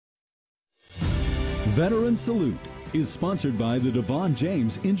Veteran Salute is sponsored by the DeVaughn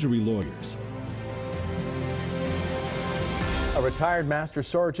James Injury Lawyers. A retired master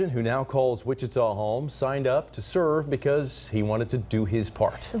sergeant who now calls Wichita home signed up to serve because he wanted to do his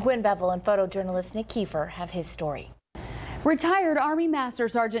part. Gwen Bevel and photojournalist Nick Kiefer have his story. Retired Army Master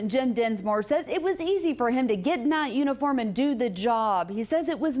Sergeant Jim Dinsmore says it was easy for him to get in that uniform and do the job. He says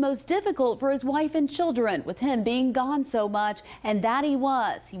it was most difficult for his wife and children, with him being gone so much, and that he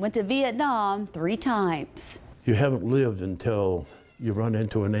was. He went to Vietnam 3 times. You haven't lived until you run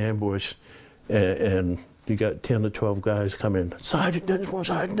into an ambush and you got 10 to 12 guys coming, Sergeant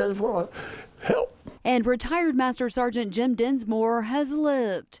Dinsmore, help. And retired Master Sergeant Jim Dinsmore has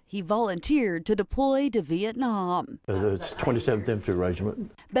lived. He volunteered to deploy to Vietnam. It's 27th Infantry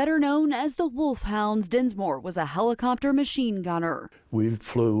Regiment. Better known as the Wolfhounds, Dinsmore was a helicopter machine gunner. We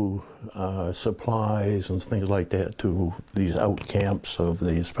flew supplies and things like that to these out camps of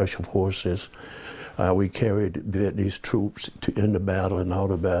the Special Forces. We carried Vietnamese troops in the battle and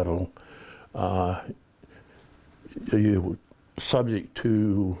out of battle. You were subject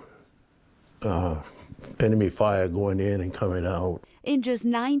to enemy fire going in and coming out. In just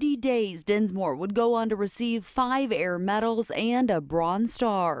 90 days, Dinsmore would go on to receive 5 Air Medals and a Bronze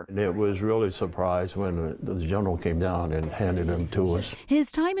Star. And it was really surprised when the general came down and handed them to us.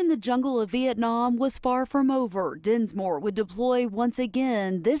 His time in the jungle of Vietnam was far from over. Dinsmore would deploy once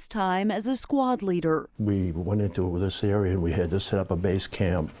again, this time as a squad leader. We went into this area and we had to set up a base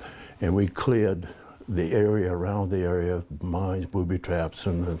camp, and we cleared the area around the area, mines, booby traps,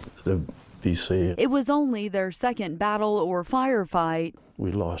 and the VC. It was only their second battle or firefight.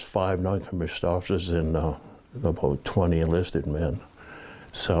 We lost 5 non-commissioned officers and about 20 enlisted men.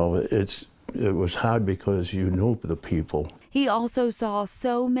 So it was hard because you knew the people. He also saw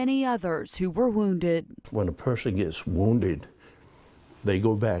so many others who were wounded. When a person gets wounded, they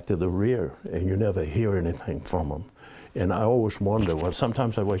go back to the rear and you never hear anything from them. And I always wonder, well,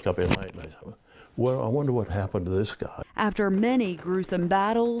 sometimes I wake up at night and I say, well, I wonder what happened to this guy. After many gruesome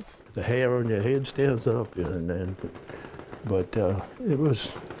battles, the hair on your head stands up, but it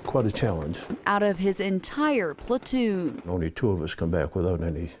was quite a challenge. Out of his entire platoon, only 2 of us come back without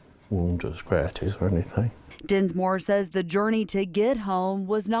any wounds or scratches or anything. Dinsmore says the journey to get home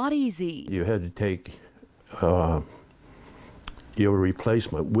was not easy. You had to take your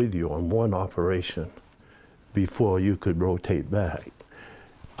replacement with you on one operation before you could rotate back.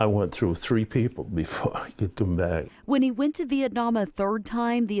 I went through 3 people before I could come back. When he went to Vietnam a 3rd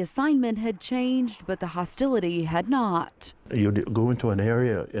time, the assignment had changed, but the hostility had not. You'd go into an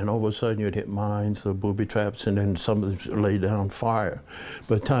area and all of a sudden you'd hit mines or booby traps, and then somebody laid down fire.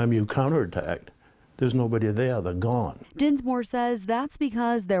 By the time you counterattacked, there's nobody there, they're gone. Dinsmore says that's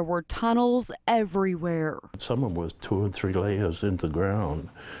because there were tunnels everywhere. Some of them was 2 and 3 layers into the ground.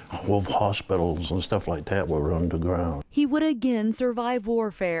 Wolf hospitals and stuff like that were underground. He would again survive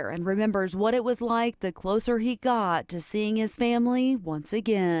warfare and remembers what it was like the closer he got to seeing his family once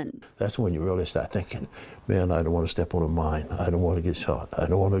again. That's when you really start thinking, man, I don't want to step on a mine. I don't want to get shot. I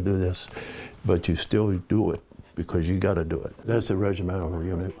don't want to do this. But you still do it, because you got to do it. That's a regimental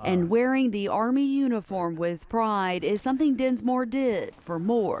unit. And wearing the Army uniform with pride is something Dinsmore did for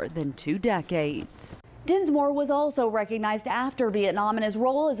more than 2 decades. Dinsmore was also recognized after Vietnam in his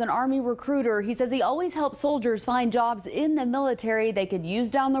role as an Army recruiter. He says he always helped soldiers find jobs in the military they could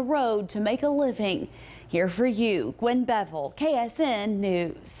use down the road to make a living. Here for you, Gwen Bevel, KSN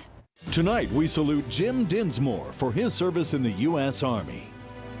News. Tonight we salute Jim Dinsmore for his service in the U.S. Army.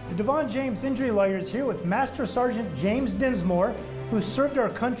 The DeVaughn James Injury Lawyers here with Master Sergeant James Dinsmore, who served our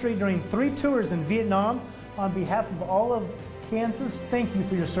country during 3 tours in Vietnam. On behalf of all of Kansas, thank you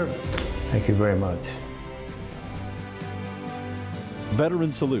for your service. Thank you very much.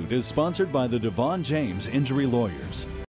 Veteran Salute is sponsored by the DeVaughn James Injury Lawyers.